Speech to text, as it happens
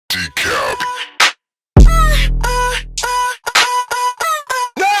DECAP.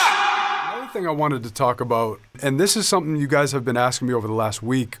 Another thing I wanted to talk about, and this is something you guys have been asking me over the last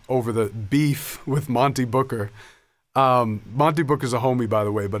week over the beef with Monte Booker. Monte Booker's a homie, by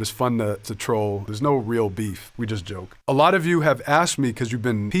the way, but it's fun to troll. There's no real beef. We just joke. A lot of you have asked me, because you've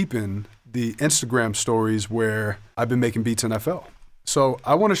been peeping the Instagram stories where I've been making beats in FL. So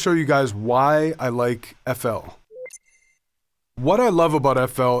I want to show you guys why I like FL. What I love about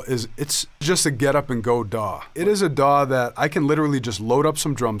FL is it's just a get up and go DAW. It is a DAW that I can literally just load up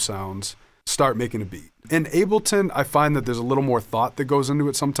some drum sounds, start making a beat. In Ableton, I find that there's a little more thought that goes into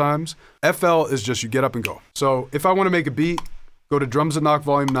it sometimes. FL is just you get up and go. So if I want to make a beat, go to Drums and Knock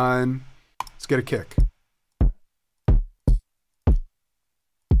Volume 9, let's get a kick.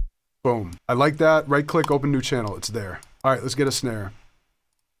 Boom. I like that. Right click, open new channel, it's there. All right, let's get a snare.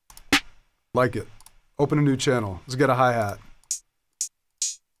 Like it. Open a new channel, let's get a hi-hat.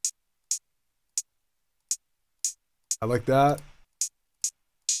 I like that.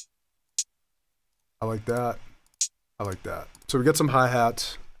 I like that. I like that. So we get some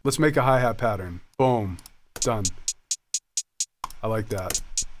hi-hats. Let's make a hi-hat pattern. Boom. Done. I like that.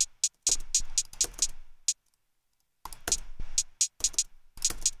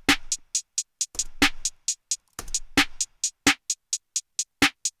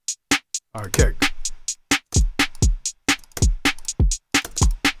 All right, kick.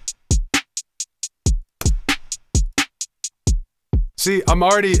 See, I'm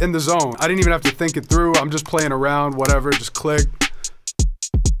already in the zone. I didn't even have to think it through. I'm just playing around, whatever, just click.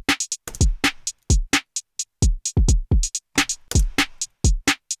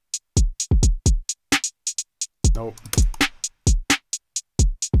 Nope.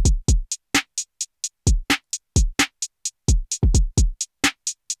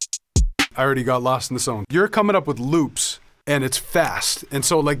 I already got lost in the zone. You're coming up with loops and it's fast. And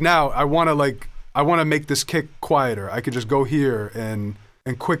so like now I want to make this kick quieter. I could just go here and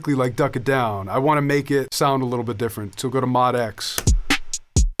quickly like duck it down. I want to make it sound a little bit different. So go to Mod X.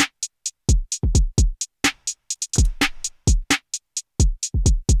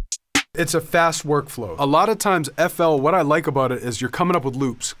 It's a fast workflow. A lot of times FL, what I like about it is you're coming up with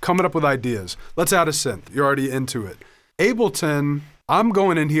loops, coming up with ideas. Let's add a synth. You're already into it. Ableton, I'm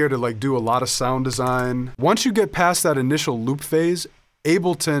going in here to like do a lot of sound design. Once you get past that initial loop phase,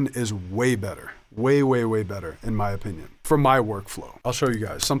 Ableton is way better. Way, way, way better, in my opinion, for my workflow. I'll show you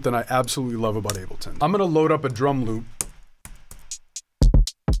guys something I absolutely love about Ableton. I'm gonna load up a drum loop.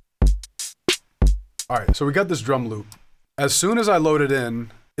 All right, so we got this drum loop. As soon as I load it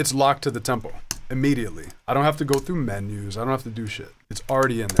in, it's locked to the tempo immediately. I don't have to go through menus. I don't have to do shit. It's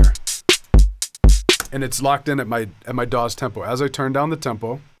already in there. And it's locked in at my DAW's tempo. As I turn down the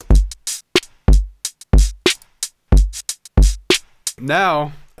tempo,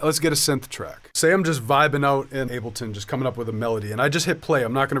 now, let's get a synth track. Say I'm just vibing out in Ableton, just coming up with a melody, and I just hit play.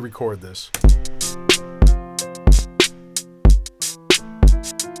 I'm not gonna record this.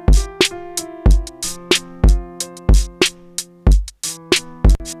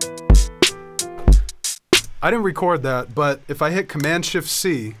 I didn't record that, but if I hit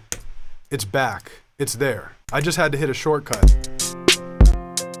Command-Shift-C, it's back. It's there. I just had to hit a shortcut.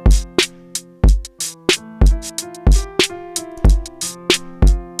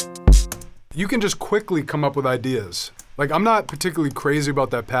 You can just quickly come up with ideas. Like, I'm not particularly crazy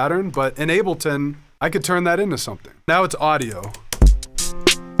about that pattern, but in Ableton, I could turn that into something. Now it's audio.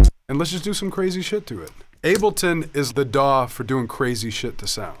 And let's just do some crazy shit to it. Ableton is the DAW for doing crazy shit to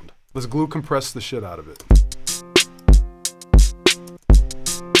sound. Let's glue compress the shit out of it.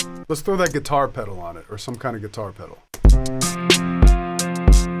 Let's throw that guitar pedal on it, or some kind of guitar pedal.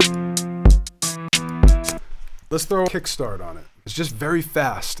 Let's throw a kickstart on it. It's just very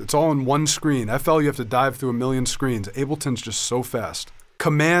fast. It's all in one screen. FL, you have to dive through a million screens. Ableton's just so fast.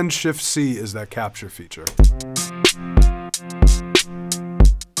 Command-Shift-C is that capture feature.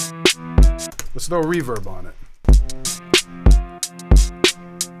 Let's throw a reverb on it.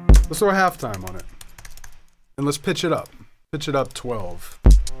 Let's throw a halftime on it. And let's pitch it up. Pitch it up 12.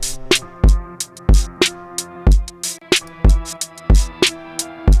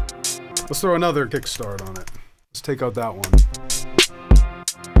 Let's throw another kickstart on it. Let's take out that one.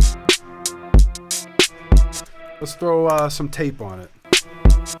 Let's throw some tape on it.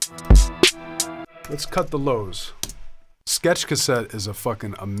 Let's cut the lows. Sketch Cassette is a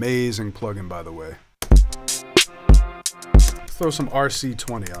fucking amazing plugin, by the way. Let's throw some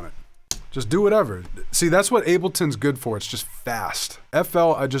RC20 on it. Just do whatever. See, that's what Ableton's good for. It's just fast.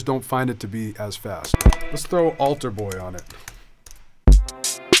 FL, I just don't find it to be as fast. Let's throw Alter Boy on it.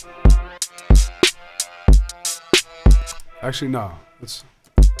 Actually, no. Let's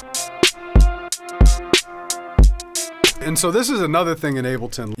And so this is another thing in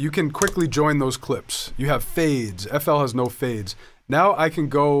Ableton. You can quickly join those clips. You have fades. FL has no fades. Now I can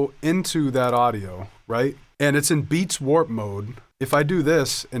go into that audio, right? And it's in Beats Warp mode. If I do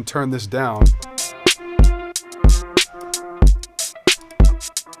this and turn this down,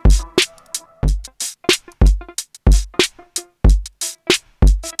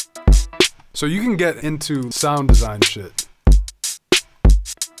 so you can get into sound design shit.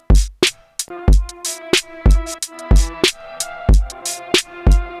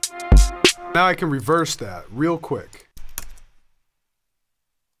 Now I can reverse that real quick.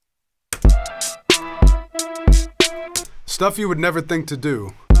 Stuff you would never think to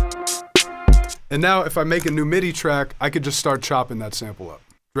do. And now if I make a new MIDI track, I could just start chopping that sample up.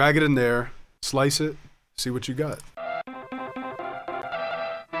 Drag it in there, slice it, see what you got.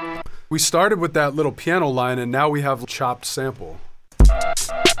 We started with that little piano line and now we have a chopped sample.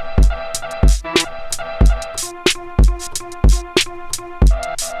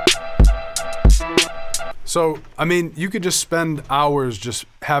 So, I mean, you could just spend hours just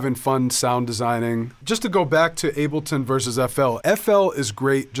having fun sound designing. Just to go back to Ableton versus FL, FL is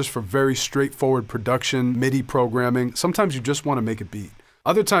great just for very straightforward production, MIDI programming. Sometimes you just want to make a beat.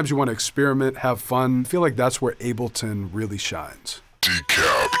 Other times you want to experiment, have fun. I feel like that's where Ableton really shines.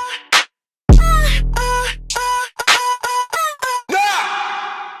 DECAP.